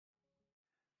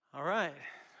All right.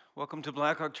 Welcome to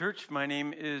Blackhawk Church. My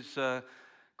name is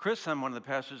Chris. I'm one of the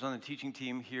pastors on the teaching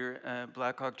team here at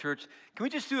Blackhawk Church. Can we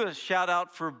just do a shout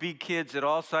out for big kids at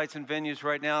all sites and venues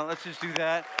right now? Let's just do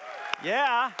that.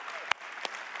 Yeah.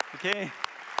 Okay.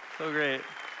 So great.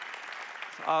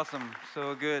 It's awesome.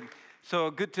 So good. So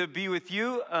good to be with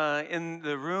you in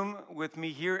the room with me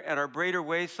here at our Brader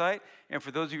Way site. And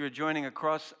for those of you who are joining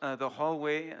across the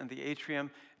hallway and the atrium,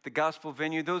 the gospel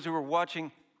venue, those who are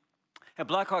watching at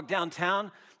Blackhawk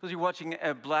downtown, those of you watching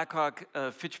at Blackhawk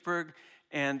Fitchburg,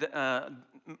 and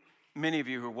many of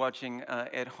you who are watching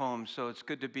at home. So it's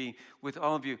good to be with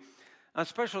all of you. A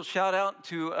special shout out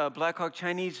to Blackhawk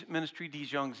Chinese Ministry,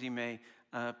 Dijiang Zimei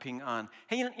Ping An.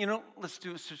 Hey, let's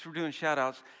do, since we're doing shout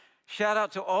outs, shout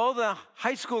out to all the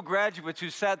high school graduates who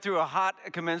sat through a hot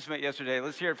commencement yesterday.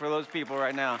 Let's hear it for those people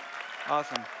right now.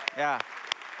 Awesome. Yeah.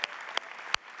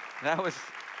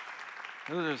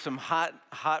 Those are some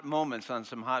hot moments on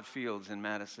some hot fields in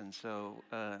Madison, so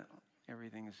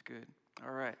everything is good.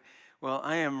 All right. Well,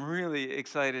 I am really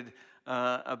excited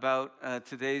about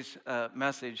today's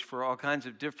message for all kinds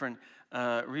of different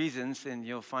reasons, and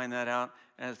you'll find that out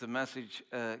as the message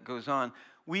goes on.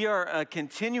 We are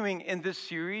continuing in this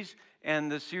series,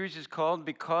 and the series is called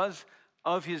Because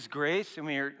of His Grace, and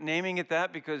we are naming it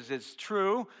that because it's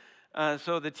true.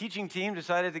 So the teaching team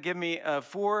decided to give me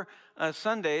 4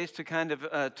 Sundays to kind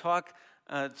of talk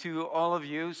to all of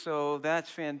you, so that's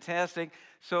fantastic.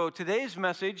 So today's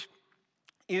message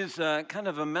is kind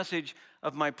of a message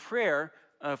of my prayer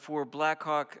for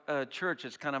Blackhawk Church.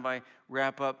 It's kind of I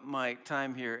wrap up my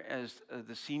time here as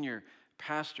the senior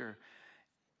pastor.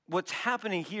 What's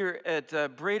happening here at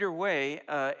Brader Way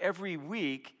every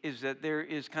week is that there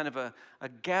is kind of a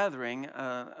gathering,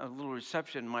 a little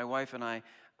reception. My wife and I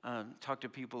talk to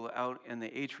people out in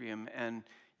the atrium, and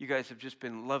you guys have just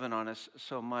been loving on us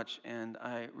so much, and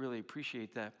I really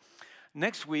appreciate that.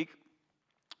 Next week,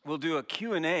 we'll do a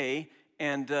Q&A,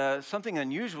 and something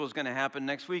unusual is going to happen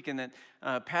next week, and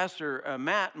that Pastor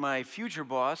Matt, my future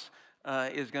boss,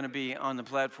 is going to be on the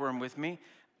platform with me.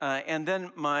 And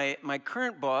then my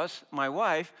current boss, my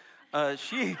wife,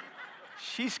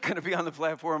 she's going to be on the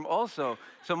platform also.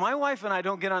 So my wife and I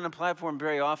don't get on the platform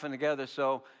very often together,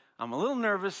 so I'm a little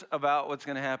nervous about what's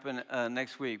going to happen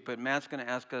next week, but Matt's going to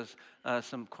ask us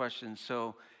some questions.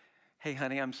 So, hey,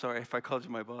 honey, I'm sorry if I called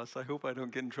you my boss. I hope I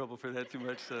don't get in trouble for that too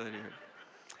much.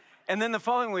 And then the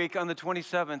following week, on the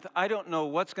 27th, I don't know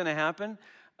what's going to happen,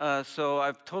 so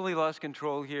I've totally lost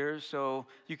control here, so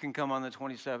you can come on the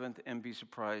 27th and be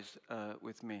surprised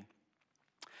with me.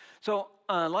 So,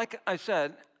 like I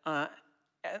said,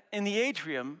 in the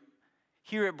atrium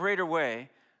here at Brader Way,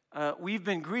 we've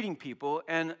been greeting people,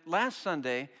 and last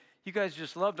Sunday, you guys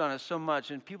just loved on us so much,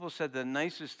 and people said the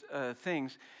nicest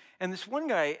things. And this one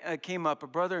guy came up, a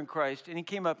brother in Christ, and he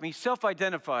came up, and he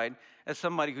self-identified as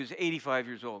somebody who's 85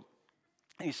 years old.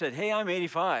 And he said, hey, I'm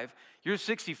 85, you're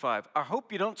 65. I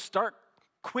hope you don't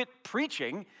quit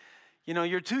preaching. You know,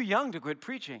 you're too young to quit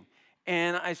preaching.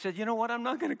 And I said, you know what, I'm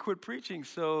not going to quit preaching,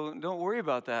 so don't worry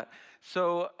about that.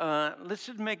 So let's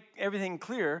just make everything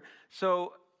clear.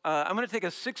 So I'm going to take a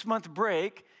 6-month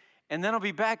break, and then I'll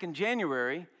be back in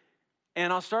January,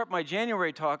 and I'll start my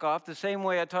January talk off the same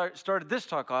way I started this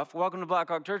talk off. Welcome to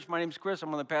Blackhawk Church. My name's Chris. I'm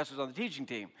one of the pastors on the teaching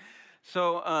team.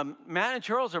 So Matt and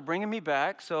Charles are bringing me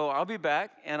back, so I'll be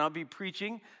back, and I'll be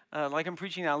preaching like I'm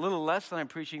preaching now, a little less than I'm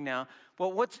preaching now.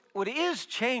 But what is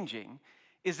changing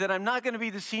is that I'm not going to be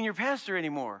the senior pastor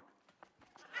anymore.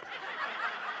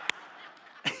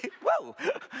 Whoa!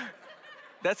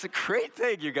 That's a great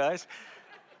thing, you guys.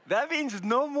 That means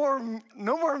no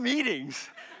more meetings.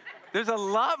 There's a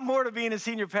lot more to being a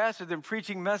senior pastor than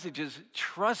preaching messages.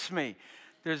 Trust me.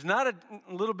 There's not a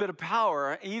little bit of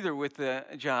power either with the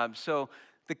job. So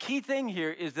the key thing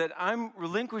here is that I'm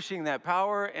relinquishing that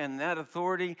power and that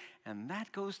authority, and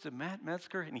that goes to Matt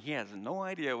Metzger, and he has no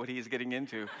idea what he's getting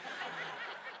into.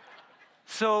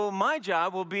 So my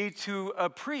job will be to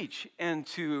preach and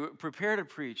to prepare to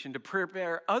preach and to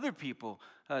prepare other people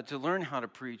to learn how to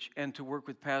preach and to work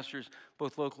with pastors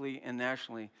both locally and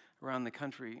nationally around the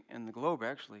country and the globe,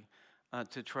 actually,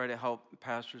 to try to help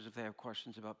pastors if they have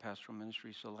questions about pastoral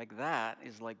ministry. So like that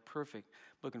is like perfect.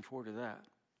 Looking forward to that.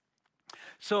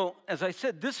 So as I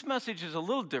said, this message is a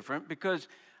little different because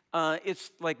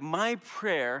it's like my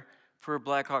prayer for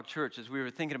Blackhawk Church. As we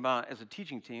were thinking about as a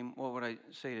teaching team, what would I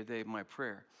say today, my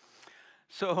prayer?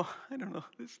 So I don't know,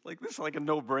 this is like a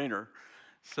no-brainer.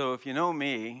 So if you know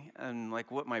me and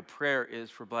like what my prayer is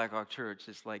for Blackhawk Church,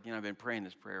 it's like, I've been praying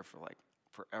this prayer for like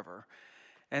forever.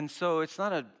 And so it's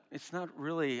not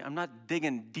really, I'm not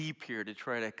digging deep here to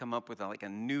try to come up with like a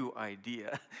new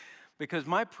idea. because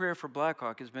my prayer for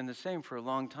Blackhawk has been the same for a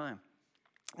long time.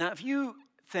 Now, if you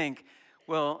think,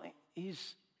 well,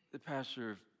 he's the pastor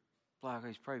of Blackhawk,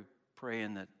 he's probably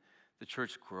praying that the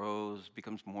church grows,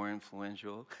 becomes more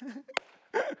influential.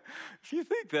 If you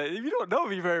think that, you don't know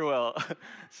me very well.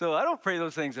 So I don't pray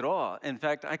those things at all. In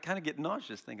fact, I kind of get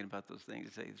nauseous thinking about those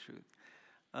things, to tell you the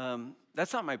truth.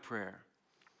 That's not my prayer.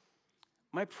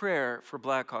 My prayer for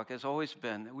Blackhawk has always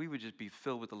been that we would just be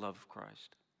filled with the love of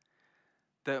Christ,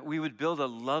 that we would build a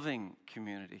loving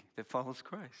community that follows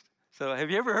Christ. So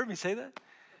have you ever heard me say that?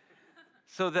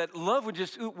 So that love would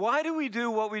just, why do we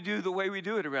do what we do the way we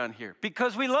do it around here?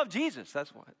 Because we love Jesus,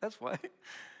 that's why. That's why.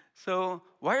 So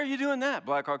why are you doing that,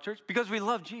 Blackhawk Church? Because we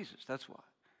love Jesus, that's why.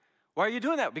 Why are you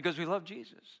doing that? Because we love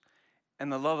Jesus.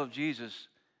 And the love of Jesus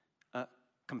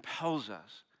compels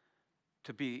us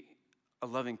to be a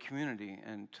loving community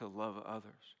and to love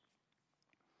others.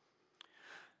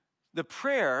 The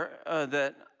prayer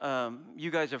that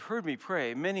you guys have heard me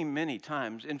pray many, many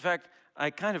times. In fact, I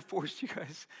kind of forced you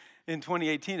guys in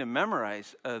 2018 to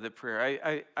memorize the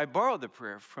prayer. I borrowed the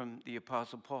prayer from the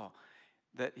Apostle Paul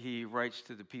that he writes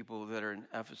to the people that are in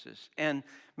Ephesus. And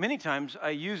many times I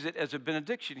use it as a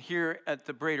benediction here at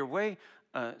the Brader Way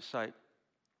site.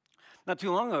 Not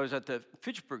too long ago, I was at the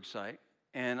Fitchburg site,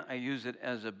 and I use it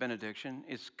as a benediction.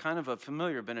 It's kind of a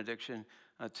familiar benediction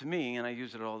to me, and I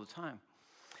use it all the time.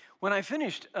 When I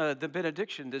finished the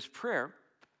benediction, this prayer,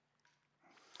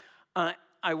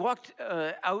 I walked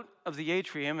out of the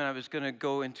atrium, and I was going to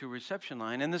go into reception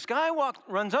line, and this guy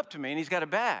runs up to me, and he's got a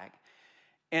bag.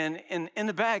 And in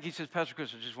the bag, he says, Pastor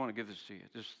Chris, I just want to give this to you.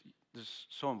 This is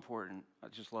so important. I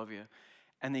just love you.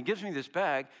 And he gives me this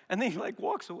bag, and then he,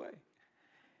 walks away.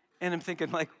 And I'm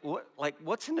thinking,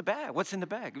 what's in the bag? What's in the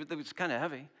bag? It was kind of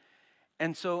heavy.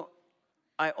 And so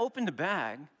I opened the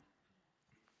bag,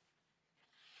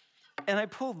 and I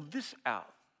pulled this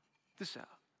out.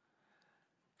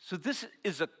 So this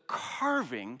is a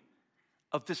carving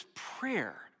of this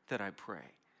prayer that I pray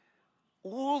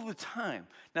all the time.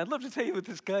 Now, I'd love to tell you what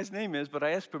this guy's name is, but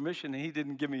I asked permission, and he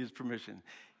didn't give me his permission.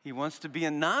 He wants to be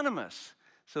anonymous.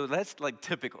 So that's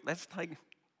typical. That's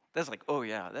like, oh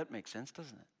yeah, that makes sense,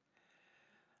 doesn't it?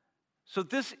 So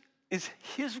this is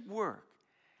his work.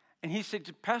 And he said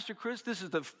to Pastor Chris, this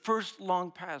is the first long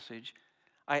passage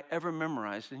I ever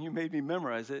memorized, and you made me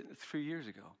memorize it 3 years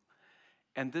ago.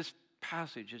 And this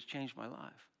passage has changed my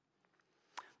life.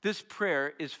 This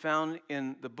prayer is found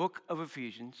in the book of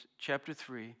Ephesians, chapter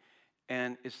 3,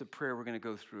 and it's the prayer we're going to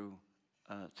go through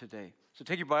today. So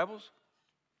take your Bibles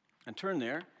and turn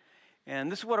there.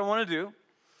 And this is what I want to do.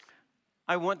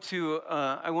 I want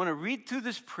to read through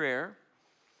this prayer,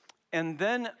 and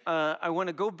then I want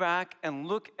to go back and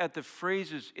look at the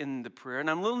phrases in the prayer. And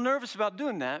I'm a little nervous about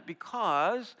doing that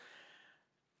because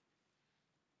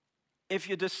if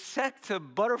you dissect a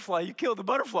butterfly, you kill the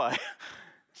butterfly.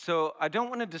 So I don't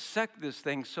want to dissect this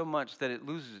thing so much that it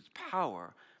loses its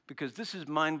power, because this is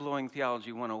mind-blowing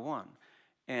theology 101.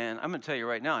 And I'm going to tell you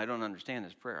right now, I don't understand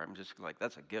this prayer. I'm just like,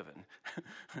 that's a given.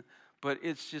 But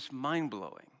it's just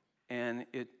mind-blowing, and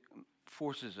it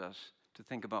forces us to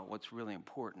think about what's really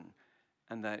important,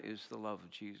 and that is the love of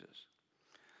Jesus.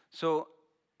 So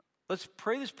let's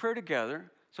pray this prayer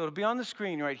together. So it'll be on the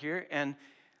screen right here, and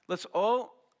let's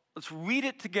read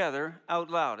it together out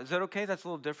loud. Is that okay? That's a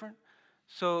little different.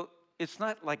 So it's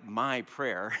not like my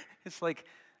prayer. It's like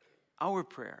our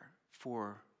prayer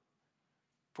for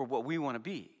what we want to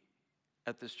be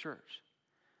at this church.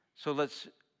 So let's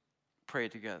pray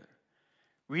it together.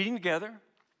 Reading together.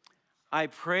 I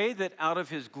pray that out of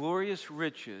his glorious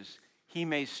riches he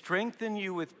may strengthen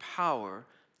you with power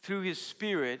through his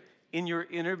Spirit in your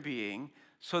inner being,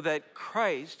 so that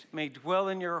Christ may dwell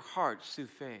in your hearts through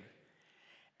faith.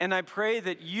 And I pray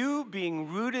that you,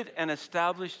 being rooted and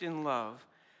established in love,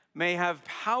 may have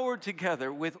power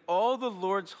together with all the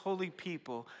Lord's holy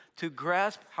people to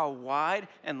grasp how wide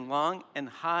and long and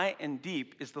high and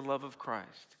deep is the love of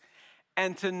Christ,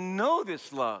 and to know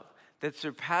this love that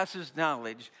surpasses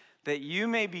knowledge, that you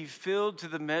may be filled to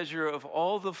the measure of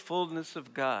all the fullness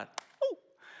of God. Ooh.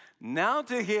 Now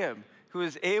to him who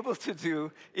is able to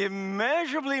do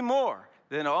immeasurably more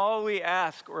than all we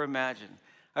ask or imagine,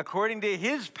 according to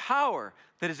his power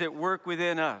that is at work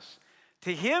within us.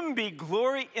 To him be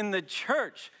glory in the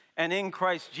church and in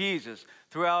Christ Jesus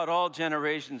throughout all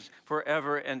generations,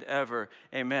 forever and ever.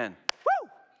 Amen.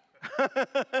 Woo!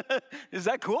 Is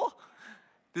that cool?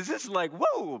 This is like,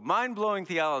 whoa, mind-blowing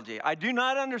theology. I do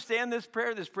not understand this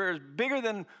prayer. This prayer is bigger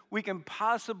than we can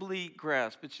possibly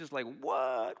grasp. It's just like,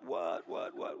 what?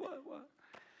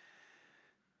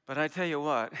 But I tell you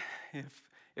what,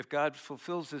 if God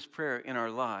fulfills this prayer in our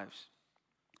lives,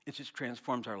 It just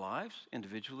transforms our lives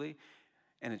individually,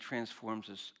 and it transforms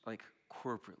us like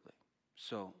corporately.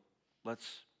 So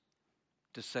let's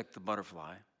dissect the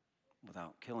butterfly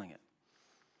without killing it.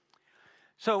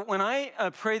 So when I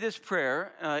pray this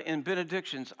prayer in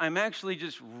benedictions, I'm actually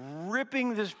just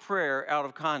ripping this prayer out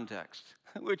of context,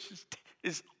 which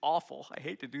is awful. I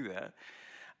hate to do that.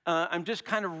 I'm just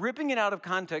kind of ripping it out of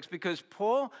context because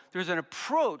there's an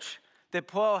approach that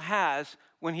Paul has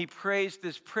when he prays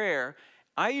this prayer.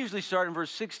 I usually start in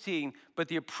verse 16, but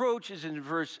the approach is in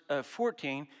verse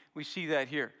 14. We see that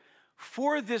here.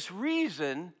 For this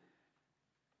reason,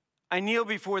 I kneel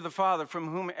before the Father, from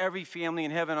whom every family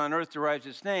in heaven and on earth derives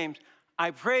its names.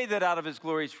 I pray that out of his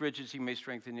glorious riches he may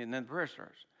strengthen you. And then the prayer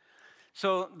starts.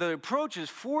 So the approach is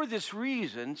for this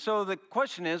reason. So the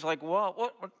question is like, well,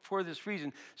 what for this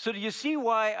reason? So do you see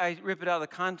why I rip it out of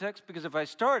the context? Because if I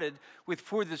started with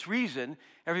for this reason,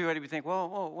 everybody would think,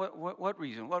 well, what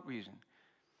reason? What reason?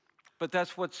 But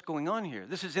that's what's going on here.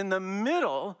 This is in the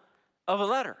middle of a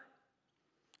letter.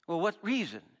 Well, what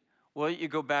reason? Well, you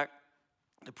go back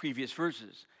the previous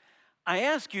verses. I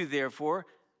ask you, therefore,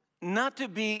 not to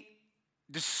be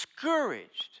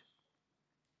discouraged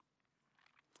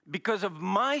because of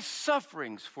my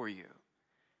sufferings for you,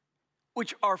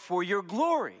 which are for your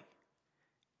glory.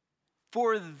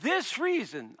 For this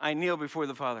reason, I kneel before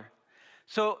the Father.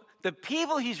 So the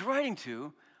people he's writing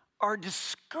to are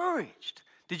discouraged.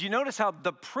 Did you notice how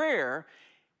the prayer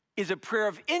is a prayer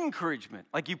of encouragement?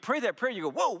 Like you pray that prayer, you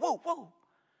go, whoa, whoa, whoa.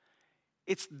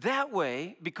 It's that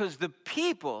way because the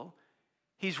people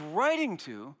he's writing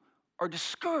to are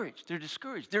discouraged. They're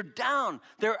discouraged. They're down.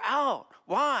 They're out.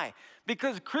 Why?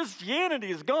 Because Christianity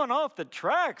has gone off the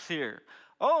tracks here.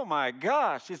 Oh my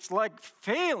gosh, it's like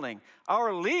failing.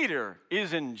 Our leader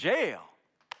is in jail.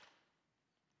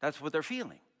 That's what they're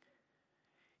feeling.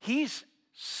 He's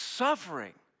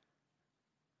suffering.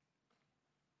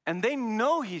 And they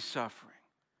know he's suffering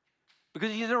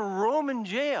because he's in a Roman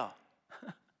jail.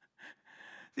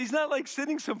 He's not like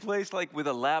sitting someplace like with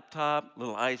a laptop, a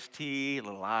little iced tea, a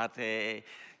little latte,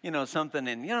 something.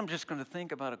 And, I'm just going to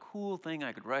think about a cool thing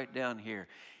I could write down here.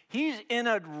 He's in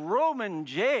a Roman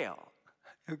jail,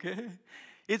 okay?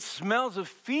 It smells of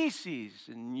feces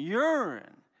and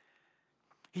urine.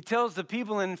 He tells the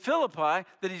people in Philippi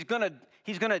that he's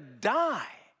going to die.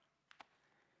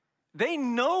 They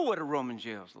know what a Roman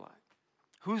jail is like.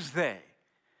 Who's they?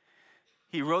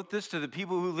 He wrote this to the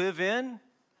people who live in?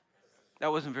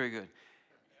 That wasn't very good.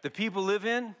 The people live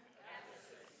in? Ephesus.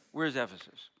 Where's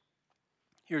Ephesus?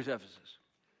 Here's Ephesus.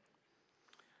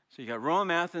 So you got Rome,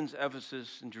 Athens,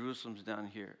 Ephesus, and Jerusalem's down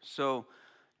here. So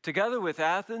together with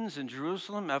Athens and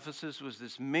Jerusalem, Ephesus was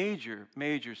this major,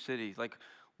 major city, like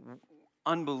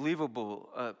unbelievable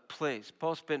place.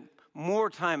 Paul spent more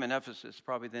time in Ephesus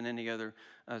probably than any other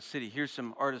city. Here's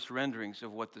some artist renderings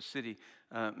of what the city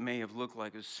may have looked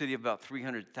like. It was a city of about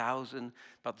 300,000,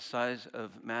 about the size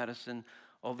of Madison.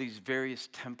 All these various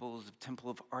temples, the Temple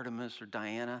of Artemis or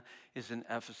Diana is in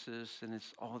Ephesus, and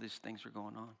all these things are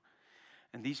going on.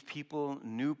 And these people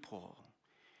knew Paul.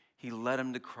 He led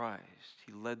them to Christ.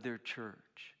 He led their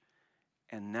church.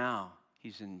 And now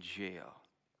he's in jail.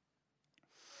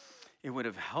 It would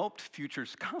have helped future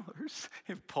scholars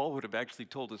if Paul would have actually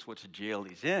told us which jail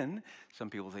he's in. Some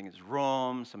people think it's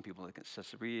Rome. Some people think it's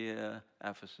Caesarea,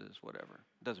 Ephesus, whatever.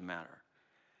 It doesn't matter.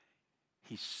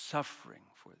 He's suffering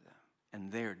for them,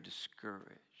 and they're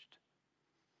discouraged.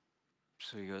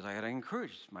 So he goes, I got to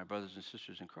encourage my brothers and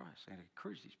sisters in Christ. I got to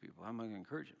encourage these people. How am I going to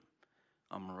encourage them?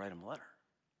 I'm going to write them a letter.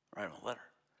 Write them a letter.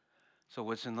 So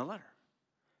what's in the letter?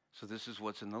 So this is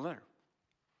what's in the letter.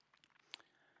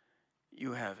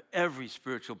 You have every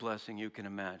spiritual blessing you can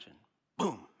imagine.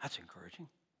 Boom, that's encouraging.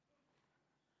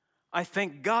 I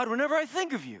thank God whenever I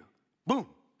think of you. Boom,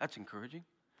 that's encouraging.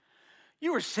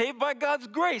 You were saved by God's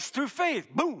grace through faith.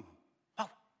 Boom, oh,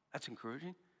 that's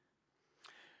encouraging.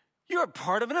 You're a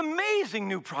part of an amazing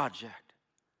new project.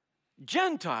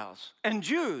 Gentiles and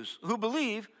Jews who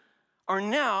believe are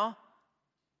now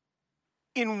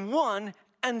in one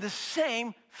and the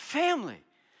same family.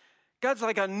 God's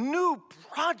like a new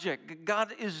project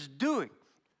God is doing.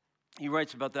 He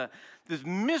writes about that. This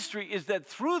mystery is that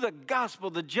through the gospel,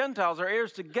 the Gentiles are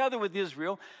heirs together with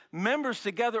Israel, members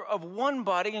together of one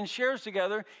body, and shares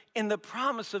together in the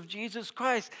promise of Jesus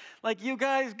Christ. Like you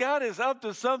guys, God is up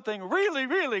to something really,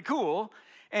 really cool,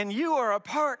 and you are a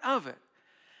part of it.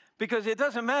 Because it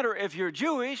doesn't matter if you're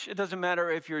Jewish, it doesn't matter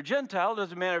if you're Gentile, it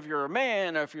doesn't matter if you're a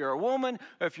man, or if you're a woman,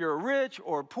 or if you're rich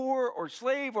or poor or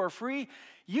slave or free.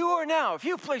 You are now, if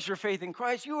you place your faith in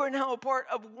Christ, you are now a part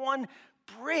of one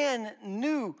brand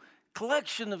new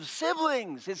collection of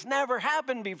siblings. It's never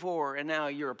happened before, and now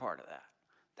you're a part of that.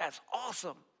 That's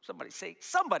awesome. Somebody say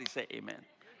amen.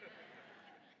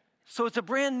 So it's a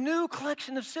brand new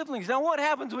collection of siblings. Now what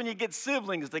happens when you get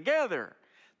siblings together?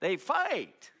 They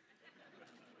fight,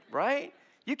 right?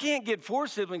 You can't get 4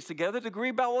 siblings together to agree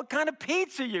about what kind of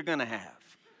pizza you're going to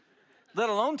have, let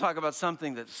alone talk about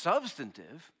something that's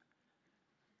substantive.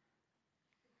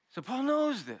 So Paul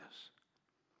knows this.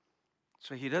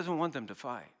 So he doesn't want them to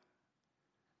fight.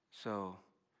 So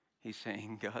he's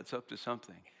saying God's up to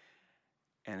something.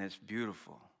 And it's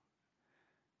beautiful.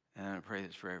 And I pray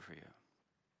this prayer for you.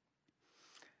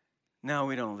 Now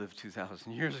we don't live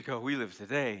 2,000 years ago. We live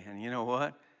today. And you know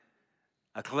what?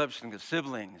 A collection of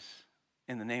siblings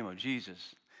in the name of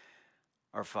Jesus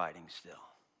are fighting still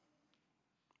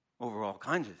over all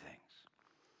kinds of things.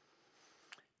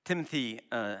 Timothy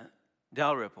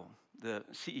Dalrymple, the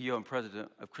CEO and president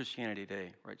of Christianity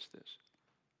Today, writes this.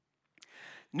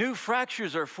 New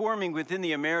fractures are forming within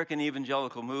the American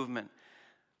evangelical movement.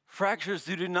 Fractures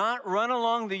that do not run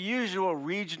along the usual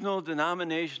regional,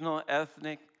 denominational,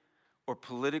 ethnic, or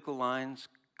political lines.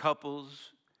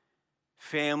 Couples,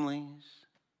 families,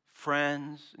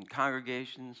 friends, and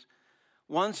congregations,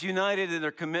 once united in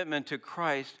their commitment to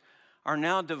Christ, are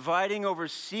now dividing over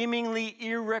seemingly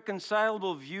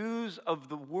irreconcilable views of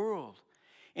the world.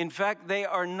 In fact, they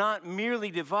are not merely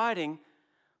dividing,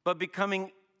 but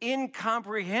becoming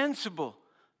incomprehensible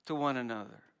to one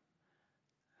another.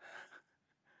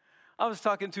 I was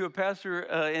talking to a pastor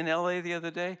in LA the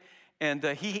other day, and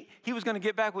he was going to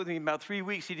get back with me in about 3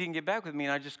 weeks. He didn't get back with me,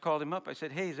 and I just called him up. I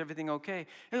said, hey, is everything okay?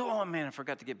 He said, oh, man, I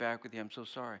forgot to get back with you. I'm so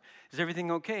sorry. Is everything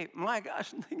okay? My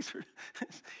gosh, things are...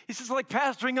 He says, like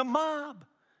pastoring a mob.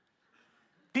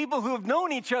 People who have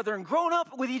known each other and grown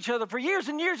up with each other for years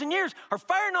and years and years are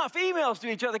firing off emails to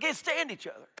each other. Can't stand each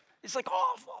other. It's like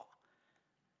awful.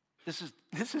 This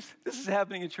is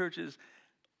happening in churches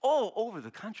all over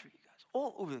the country, you guys,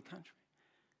 all over the country.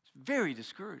 It's very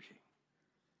discouraging.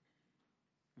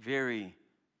 Very,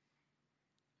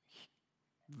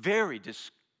 very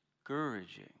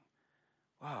discouraging.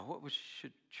 Wow, what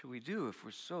should we do if we're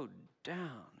so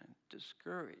down and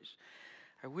discouraged?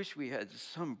 I wish we had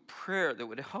some prayer that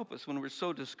would help us when we're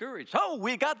so discouraged. Oh,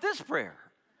 we got this prayer.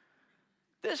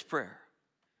 This prayer.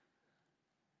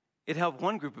 It helped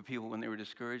one group of people when they were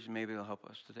discouraged, and maybe it'll help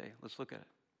us today. Let's look at it.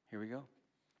 Here we go.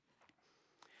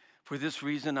 For this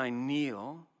reason I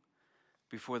kneel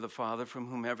before the Father, from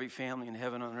whom every family in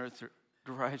heaven and on earth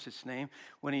derives its name.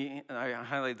 I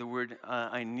highlight the word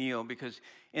I kneel, because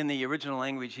in the original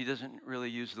language, he doesn't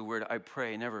really use the word I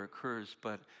pray. It never occurs,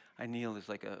 but I kneel is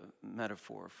like a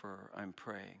metaphor for I'm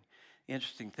praying. The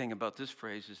interesting thing about this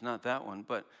phrase is not that one,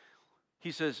 but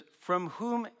he says, from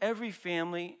whom every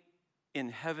family in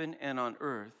heaven and on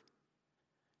earth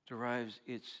derives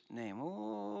its name. What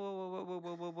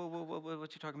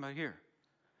you talking about here?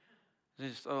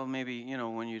 Just, maybe,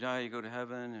 when you die, you go to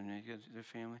heaven and you get your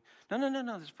family.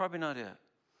 No, that's probably not it.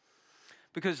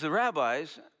 Because the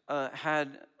rabbis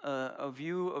had a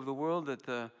view of the world that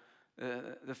the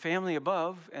family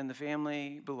above and the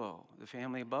family below. The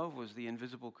family above was the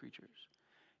invisible creatures,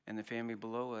 and the family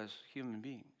below as human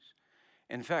beings.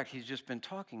 In fact, he's just been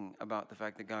talking about the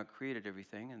fact that God created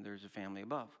everything, and there's a family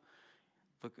above.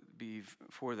 Look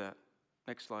before that.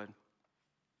 Next slide.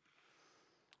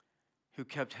 Who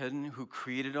kept hidden, who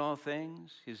created all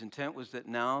things. His intent was that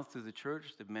now, through the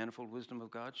church, the manifold wisdom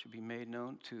of God should be made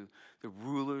known to the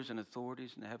rulers and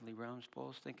authorities in the heavenly realms.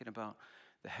 Paul's thinking about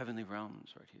the heavenly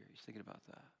realms right here. He's thinking about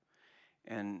that.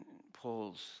 And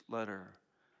Paul's letter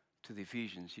to the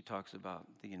Ephesians, he talks about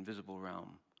the invisible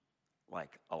realm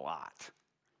like a lot.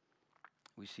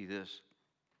 We see this.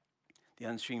 The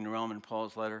unseen realm in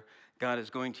Paul's letter. God is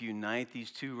going to unite these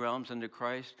two realms under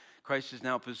Christ. Christ is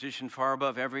now positioned far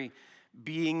above every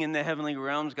being in the heavenly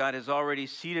realms. God has already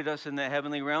seated us in the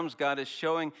heavenly realms. God is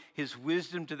showing his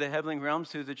wisdom to the heavenly realms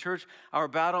through the church. Our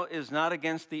battle is not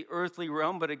against the earthly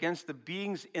realm, but against the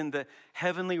beings in the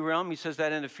heavenly realm. He says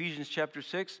that in Ephesians chapter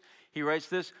 6. He writes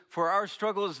this, for our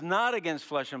struggle is not against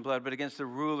flesh and blood, but against the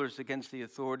rulers, against the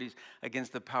authorities,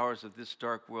 against the powers of this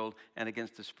dark world, and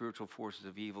against the spiritual forces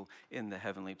of evil in the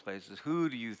heavenly places. Who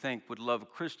do you think would love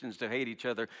Christians to hate each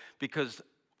other because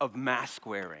of mask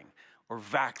wearing or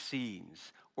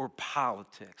vaccines or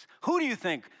politics? Who do you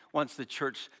think wants the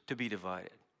church to be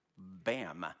divided?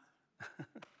 Bam.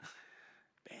 Bam.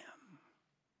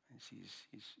 And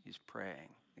he's praying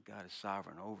that God is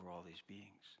sovereign over all these beings.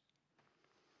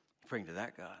 Praying to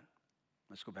that God.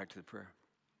 Let's go back to the prayer.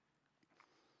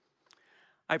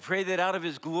 I pray that out of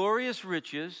his glorious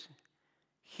riches,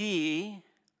 who's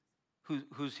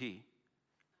he?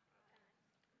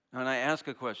 And I ask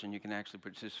a question, you can actually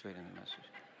participate in the message.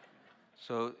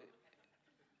 So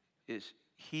Is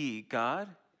he God?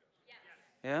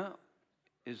 Yeah?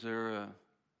 Is there a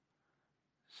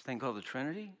thing called the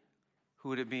Trinity? Who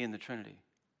would it be in the Trinity?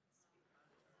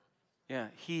 Yeah,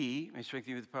 he may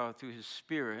strengthen you with power through his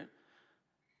Spirit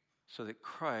so that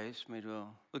Christ may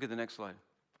dwell. Look at the next slide.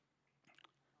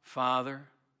 Father,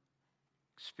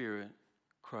 Spirit,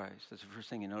 Christ. That's the first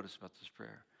thing you notice about this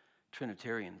prayer.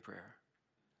 Trinitarian prayer.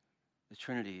 The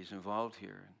Trinity is involved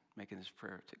here in making this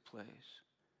prayer take place.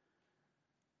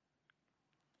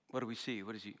 What do we see?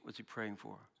 What's he praying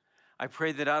for? I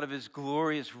pray that out of his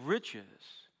glorious riches,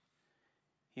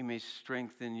 he may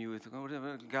strengthen you with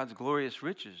God's glorious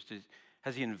riches.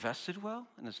 Has he invested well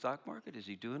in the stock market? Is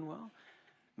he doing well?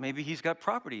 Maybe he's got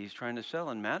property he's trying to sell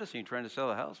in Madison. He's trying to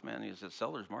sell a house, man. He's a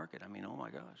seller's market. I mean, oh my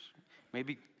gosh.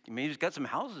 Maybe he's got some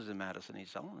houses in Madison.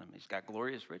 He's selling them. He's got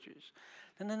glorious riches.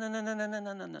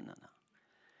 No.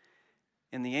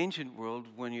 In the ancient world,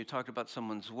 when you talked about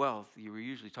someone's wealth, you were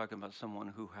usually talking about someone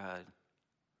who had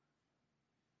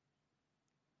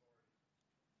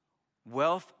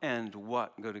wealth and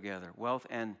what go together? Wealth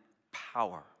and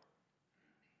power.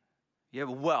 You have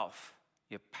wealth,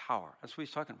 you have power. That's what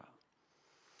he's talking about.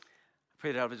 I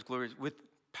prayed out of his glory with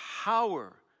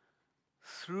power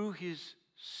through his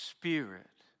Spirit.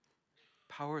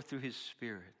 Power through his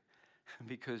Spirit.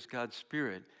 Because God's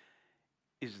Spirit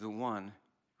is the one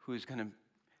who is going to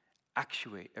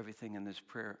actuate everything in this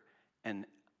prayer and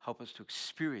help us to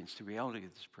experience the reality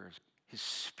of this prayer. His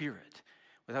Spirit.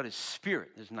 Without his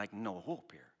Spirit, there's like no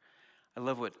hope here. I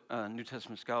love what New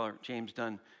Testament scholar James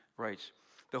Dunn writes.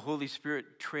 The Holy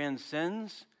Spirit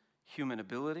transcends human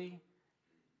ability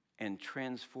and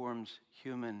transforms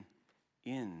human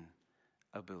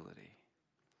inability.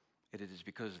 It is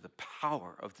because of the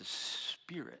power of the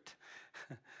Spirit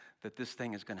that this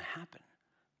thing is going to happen.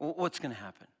 Well, what's going to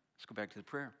happen? Let's go back to the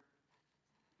prayer.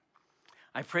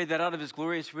 I pray that out of his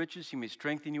glorious riches he may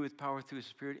strengthen you with power through his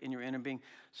Spirit in your inner being,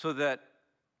 so that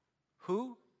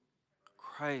who?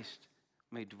 Christ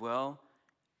may dwell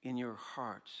in your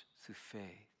hearts through faith.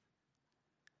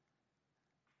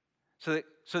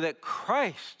 So that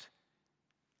Christ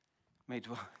may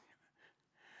dwell.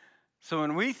 So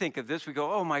when we think of this, we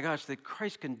go, oh my gosh, that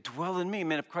Christ can dwell in me.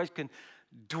 Man, if Christ can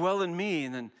dwell in me,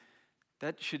 and then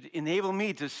that should enable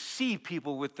me to see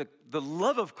people with the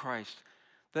love of Christ,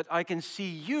 that I can see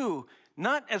you,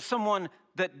 not as someone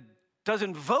that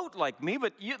doesn't vote like me,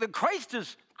 but that Christ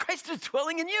is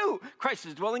dwelling in you. Christ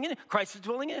is dwelling in you. Christ is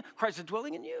dwelling in you. Christ is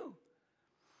dwelling in you.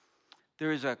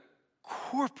 There is a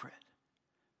corporate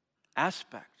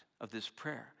aspect of this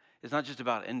prayer. It's not just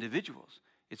about individuals.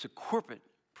 It's a corporate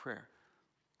prayer.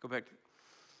 Go back.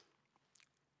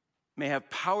 May have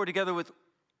power together with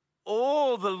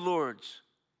all the Lord's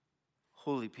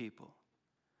holy people.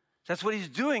 That's what he's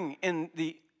doing in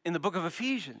the book of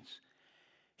Ephesians.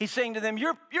 He's saying to them,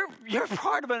 you're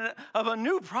part of a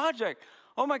new project.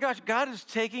 Oh my gosh, God is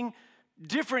taking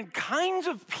different kinds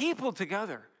of people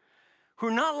together who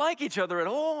are not like each other at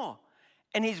all.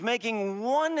 And he's making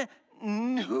one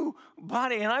new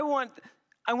body. And I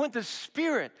want the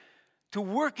Spirit to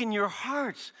work in your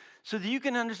hearts so that you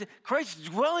can understand Christ is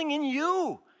dwelling in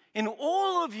you, in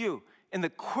all of you, in the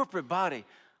corporate body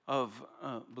of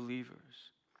believers.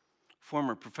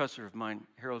 Former professor of mine,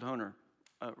 Harold Hoehner,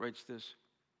 writes this.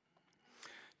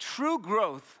 True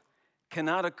growth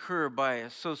cannot occur by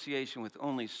association with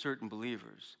only certain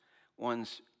believers,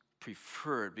 one's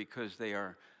preferred because they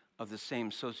are of the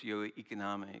same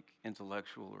socioeconomic,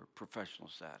 intellectual, or professional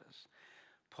status.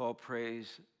 Paul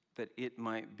prays that it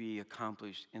might be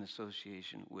accomplished in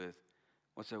association with,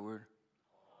 what's that word?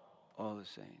 All the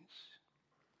saints.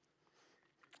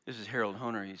 This is Harold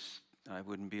Hoehner. I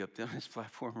wouldn't be up there on this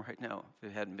platform right now if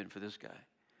it hadn't been for this guy.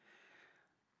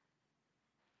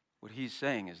 What he's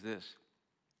saying is this.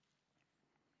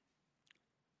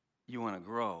 You want to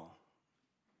grow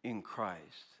in Christ,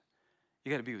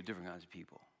 you got to be with different kinds of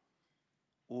people.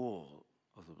 All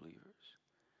of the believers.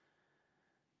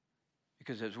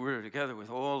 Because as we're together with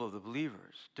all of the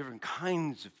believers, different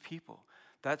kinds of people,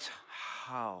 that's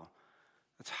how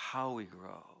we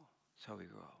grow. That's how we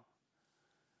grow.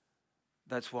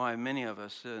 That's why many of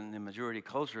us in the majority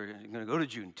culture are going to go to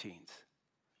Juneteenth,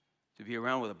 to be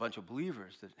around with a bunch of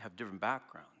believers that have different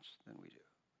backgrounds than we do.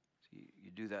 So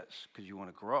you do that because you want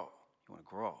to grow. You want to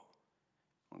grow.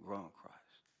 You want to grow in Christ.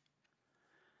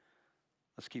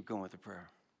 Let's keep going with the prayer.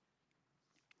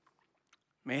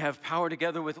 May have power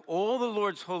together with all the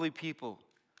Lord's holy people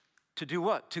to do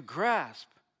what? To grasp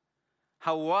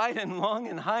how wide and long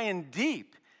and high and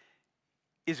deep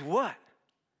is what?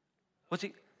 What's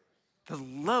he? The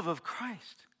love of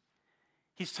Christ.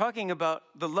 He's talking about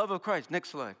the love of Christ. Next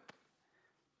slide.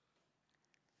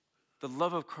 the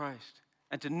love of Christ,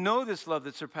 and to know this love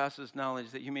that surpasses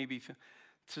knowledge, that you may be,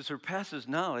 to surpasses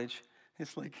knowledge,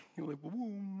 it's like, you're like,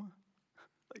 boom,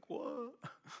 like what?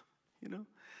 You know,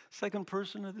 second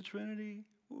person of the Trinity,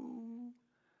 ooh,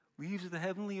 leaves the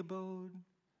heavenly abode,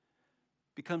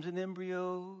 becomes an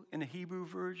embryo in a Hebrew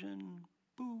virgin,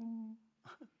 boom,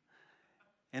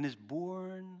 and is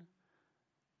born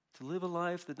to live a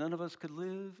life that none of us could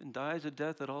live, and dies a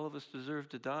death that all of us deserve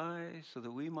to die, so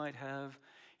that we might have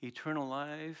eternal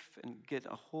life and get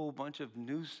a whole bunch of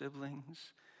new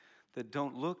siblings that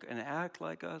don't look and act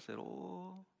like us at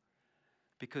all,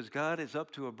 because God is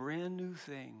up to a brand new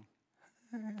thing.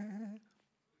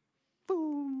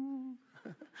 Boom.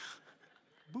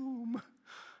 Boom.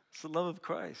 It's the love of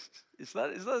Christ. It's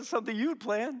not something you'd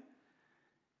plan.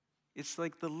 It's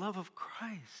like the love of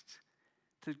Christ,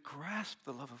 to grasp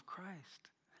the love of Christ.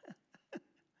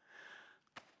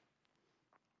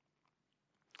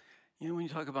 You know, when you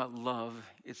talk about love,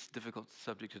 it's a difficult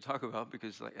subject to talk about because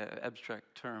it's like an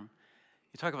abstract term.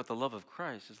 You talk about the love of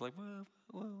Christ, it's like, well.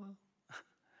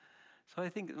 So I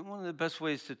think one of the best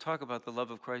ways to talk about the love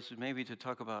of Christ is maybe to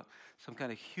talk about some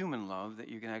kind of human love that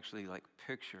you can actually like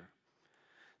picture.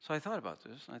 So I thought about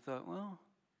this, and I thought, well,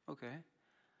 okay,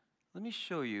 let me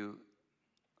show you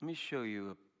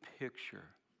a picture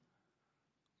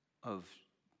of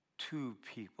two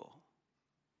people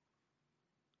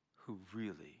who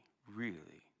really,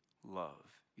 really love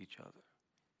each other.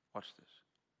 Watch this.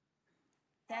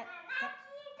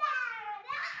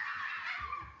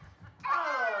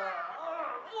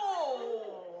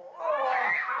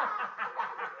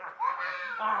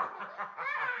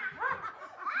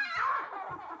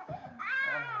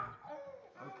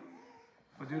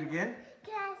 We'll do it again.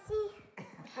 Cassie.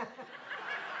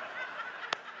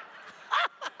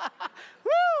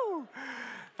 Woo!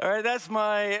 All right, that's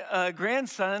my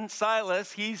grandson,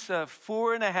 Silas. He's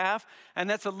 4.5, and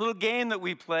that's a little game that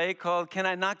we play called Can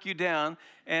I Knock You Down?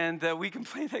 And we can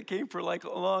play that game for like a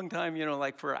long time, you know,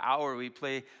 like for an hour we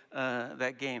play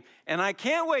that game. And I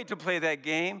can't wait to play that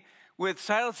game with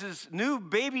Silas's new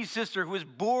baby sister who was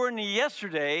born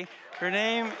yesterday. Her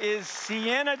name is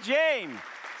Sienna Jane.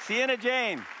 Sienna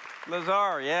Jane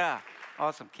Lazar, yeah.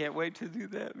 Awesome. Can't wait to do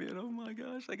that, man. Oh my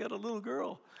gosh, I got a little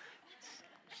girl.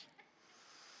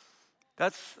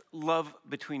 That's love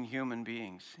between human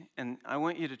beings. And I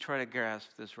want you to try to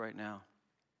grasp this right now.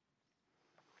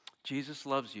 Jesus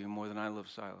loves you more than I love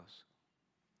Silas.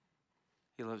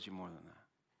 He loves you more than that.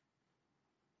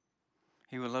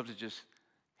 He would love to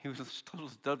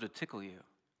tickle you.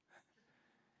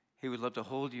 He would love to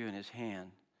hold you in his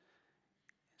hand,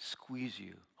 squeeze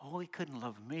you. Oh, he couldn't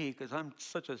love me because I'm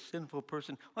such a sinful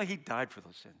person. Well, he died for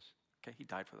those sins. Okay, he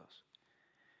died for those.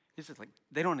 It's just like,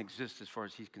 they don't exist as far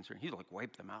as he's concerned. He's like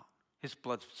wiped them out. His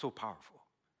blood's so powerful.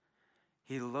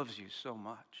 He loves you so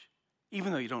much,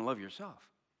 even though you don't love yourself.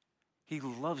 He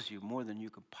loves you more than you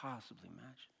could possibly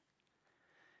imagine.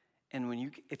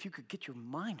 And if you could get your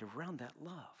mind around that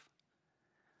love,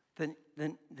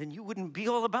 then you wouldn't be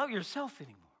all about yourself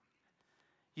anymore.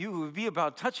 You would be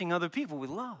about touching other people with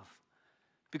love,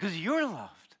 because you're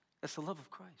loved. That's the love of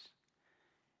Christ.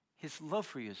 His love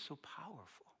for you is so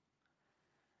powerful.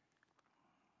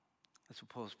 That's what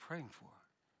Paul's praying for,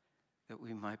 that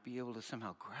we might be able to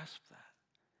somehow grasp that.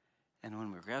 And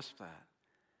when we grasp that,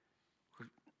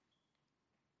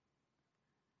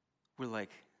 we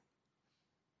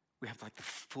have like the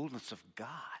fullness of God.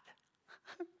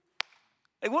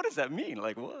 Like, what does that mean?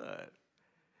 Like, what?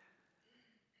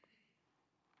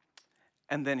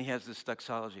 And then he has this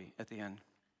doxology at the end.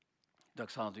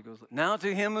 Doxology goes, now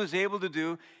to him who's able to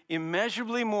do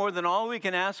immeasurably more than all we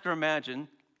can ask or imagine,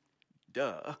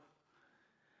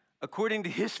 according to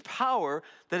his power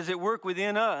that is at work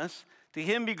within us, to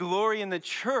him be glory in the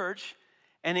church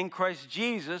and in Christ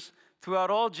Jesus throughout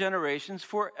all generations,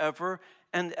 forever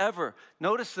and ever.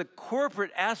 Notice the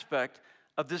corporate aspect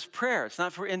of this prayer. It's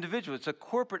not for individuals. It's a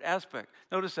corporate aspect.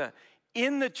 Notice that.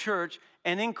 In the church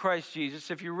and in Christ Jesus.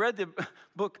 If you read the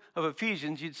book of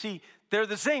Ephesians, you'd see they're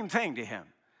the same thing to him.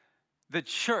 The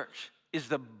church is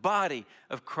the body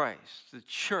of Christ. The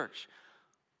church.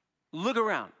 Look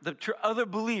around. The other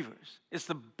believers. It's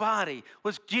the body.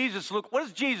 What does Jesus look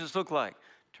like?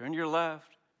 Turn to your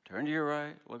left. Turn to your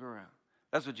right. Look around.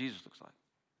 That's what Jesus looks like.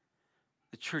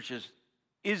 The church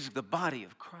is the body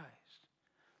of Christ.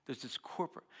 There's this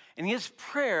corporate. And his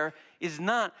prayer is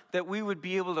not that we would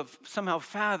be able to somehow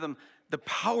fathom the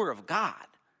power of God.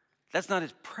 That's not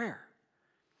his prayer.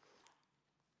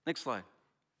 Next slide.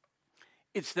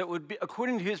 It's that would be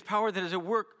according to his power that is at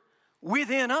work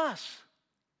within us.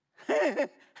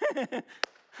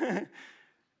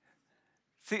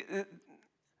 See,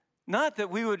 Not that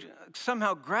we would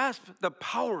somehow grasp the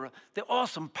power, the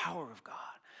awesome power of God.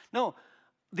 No,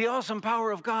 the awesome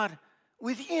power of God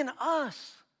within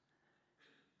us.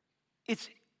 It's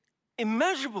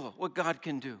immeasurable what God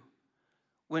can do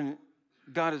when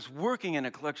God is working in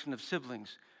a collection of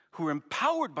siblings who are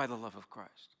empowered by the love of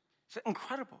Christ. It's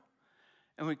incredible.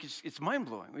 And it's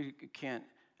mind-blowing. We can't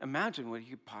imagine what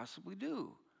he could possibly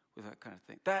do with that kind of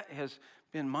thing. That has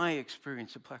been my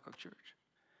experience at Blackhawk Church,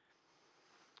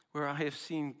 where I have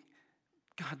seen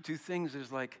God do things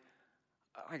that's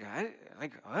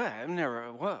I've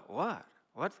never,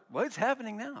 what's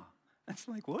happening now? It's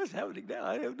like, what's happening now?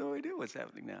 I have no idea what's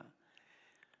happening now.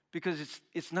 Because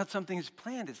it's not something that's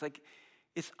planned. It's like,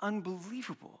 it's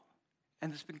unbelievable.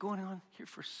 And it's been going on here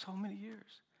for so many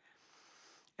years.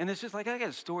 And it's just like, I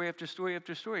got story after story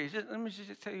after story. Let me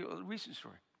just tell you a recent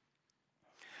story.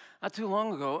 Not too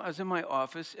long ago, I was in my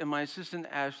office, and my assistant,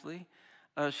 Ashley,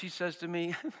 she says to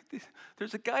me,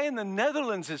 there's a guy in the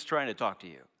Netherlands that's trying to talk to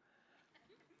you.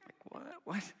 Like,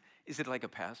 what? Is it like a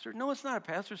pastor? No, it's not a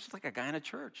pastor. It's just like a guy in a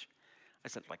church. I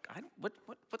said,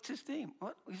 what's his name?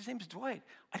 What? His name's Dwight.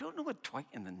 I don't know what Dwight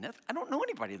in the Netherlands. I don't know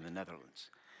anybody in the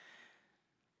Netherlands.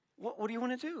 What do you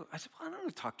want to do? I said, well, I don't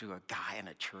want to talk to a guy in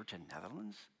a church in the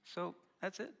Netherlands. So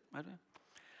that's it.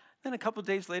 Then a couple of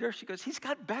days later, she goes, he's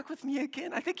got back with me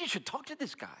again. I think you should talk to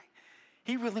this guy.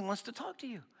 He really wants to talk to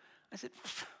you. I said,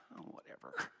 oh,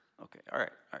 whatever. Okay, all right.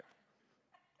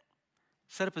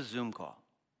 Set up a Zoom call.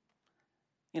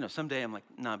 Someday I'm like,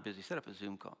 not busy. Set up a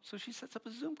Zoom call. So she sets up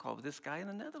a Zoom call with this guy in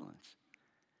the Netherlands.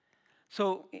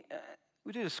 So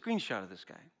we did a screenshot of this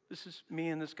guy. This is me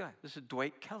and this guy. This is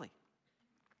Dwight Kelly.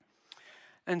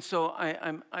 And so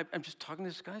I'm just talking to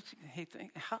this guy. Hey,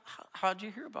 how'd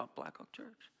you hear about Blackhawk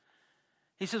Church?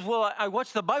 He says, well, I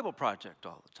watch the Bible Project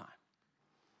all the time.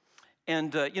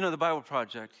 And, the Bible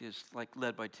Project is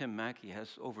led by Tim Mackey, has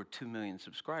over 2 million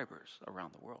subscribers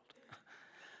around the world.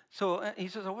 So he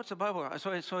says, oh, what's the Bible?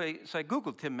 So I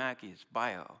Googled Tim Mackey's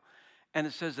bio, and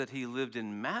it says that he lived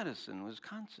in Madison,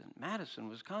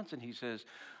 Wisconsin. He says,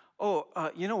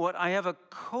 you know what? I have a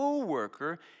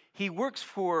coworker. He's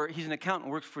an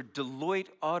accountant, works for Deloitte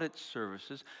Audit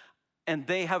Services, and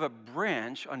they have a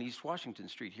branch on East Washington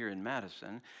Street here in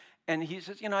Madison. And he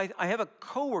says, I have a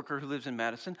coworker who lives in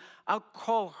Madison. I'll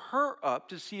call her up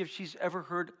to see if she's ever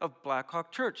heard of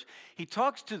Blackhawk Church. He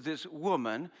talks to this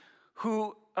woman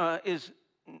who is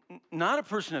not a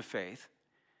person of faith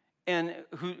and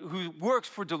who works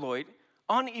for Deloitte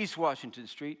on East Washington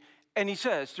Street. And he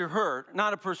says to her,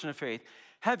 not a person of faith,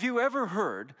 have you ever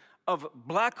heard of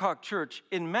Blackhawk Church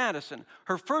in Madison?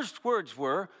 Her first words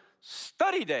were,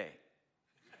 study day.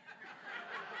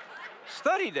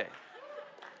 Study day.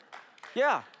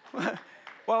 Yeah.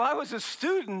 While I was a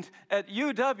student at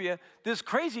UW, this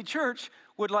crazy church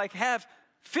would have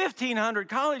 1,500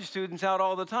 college students out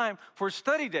all the time for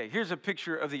study day. Here's a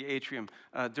picture of the atrium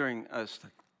during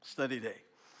study day.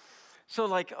 So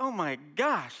oh my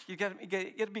gosh,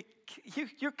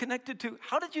 you're connected to,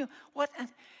 how did you, what?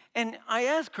 And I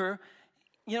asked her,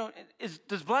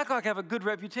 does Blackhawk have a good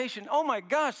reputation? Oh my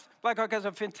gosh, Blackhawk has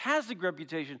a fantastic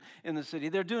reputation in the city.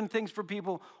 They're doing things for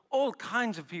people, all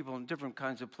kinds of people in different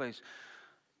kinds of places.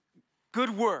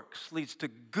 Good works leads to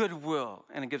goodwill,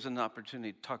 and it gives an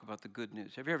opportunity to talk about the good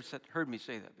news. Have you ever heard me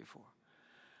say that before?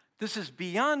 This is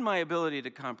beyond my ability to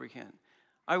comprehend.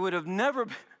 I would have never,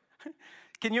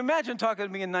 can you imagine talking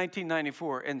to me in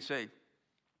 1994 and say,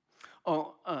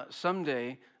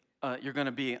 someday you're going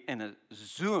to be in a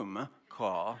Zoom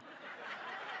call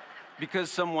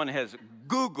because someone has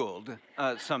Googled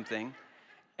something,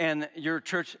 and your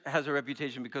church has a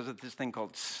reputation because of this thing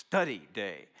called study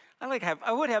day.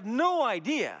 I would have no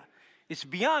idea. It's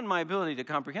beyond my ability to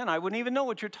comprehend. I wouldn't even know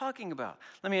what you're talking about.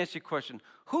 Let me ask you a question.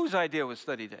 Whose idea was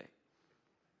study day?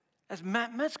 That's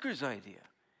Matt Metzger's idea.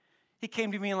 He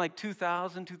came to me in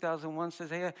 2000, 2001,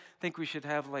 says, hey, I think we should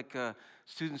have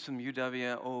students from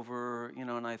UW over,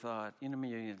 and I thought,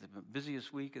 the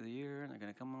busiest week of the year, and they're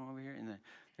going to come over here, and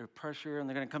they're pressure, and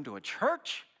they're going to come to a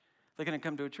church? They're going to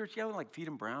come to a church? Yeah, we'll feed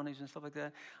them brownies and stuff like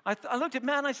that. I looked at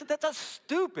Matt, and I said, that's a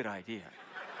stupid idea.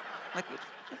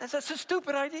 That's a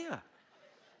stupid idea.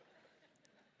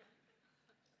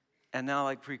 And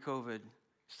now, pre-COVID,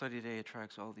 study day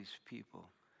attracts all these people.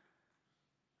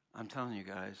 I'm telling you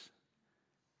guys,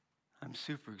 I'm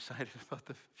super excited about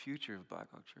the future of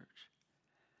Blackhawk Church.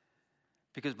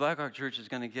 Because Blackhawk Church is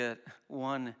going to get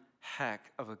one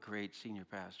heck of a great senior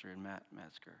pastor in Matt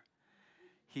Metzger.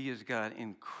 He has got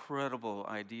incredible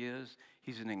ideas.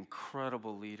 He's an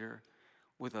incredible leader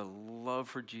with a love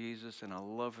for Jesus and a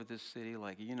love for this city,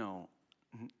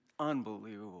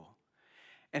 unbelievable.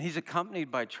 And he's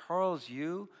accompanied by Charles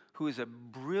Yu, who is a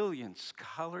brilliant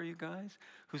scholar, you guys,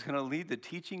 who's going to lead the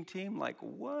teaching team. Like,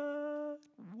 what?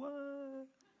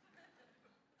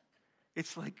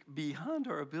 It's like beyond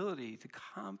our ability to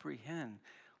comprehend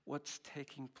what's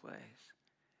taking place.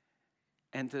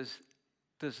 And does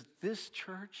this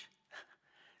church,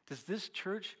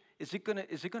 is it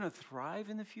gonna thrive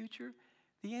in the future?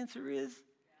 The answer is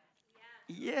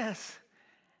yes.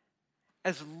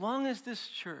 As long as this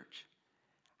church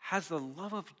has the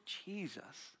love of Jesus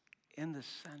in the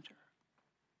center,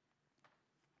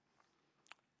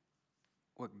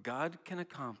 what God can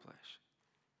accomplish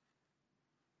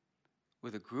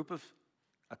with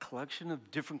a collection of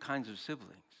different kinds of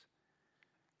siblings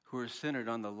who are centered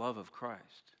on the love of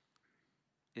Christ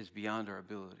is beyond our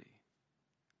ability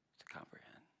to comprehend.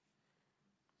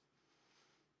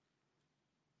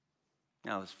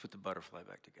 Now let's put the butterfly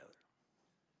back together.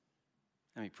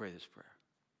 Let me pray this prayer.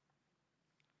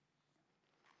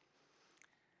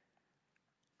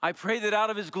 I pray that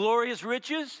out of his glorious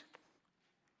riches,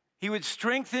 he would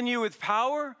strengthen you with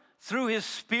power through his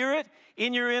Spirit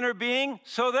in your inner being,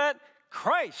 so that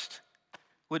Christ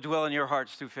would dwell in your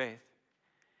hearts through faith.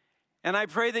 And I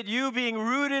pray that you, being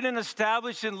rooted and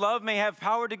established in love, may have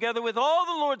power together with all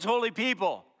the Lord's holy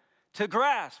people to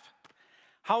grasp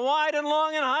how wide and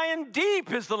long and high and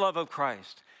deep is the love of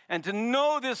Christ, and to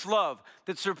know this love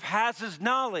that surpasses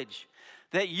knowledge,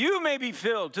 that you may be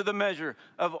filled to the measure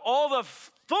of all the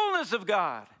fullness of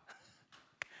God.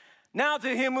 Now to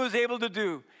him who is able to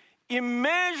do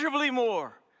immeasurably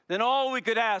more than all we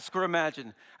could ask or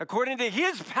imagine, according to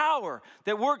his power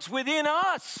that works within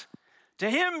us. To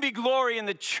him be glory in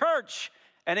the church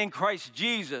and in Christ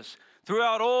Jesus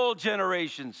throughout all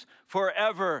generations,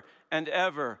 forever and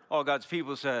ever. All God's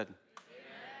people said,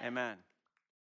 amen. Amen.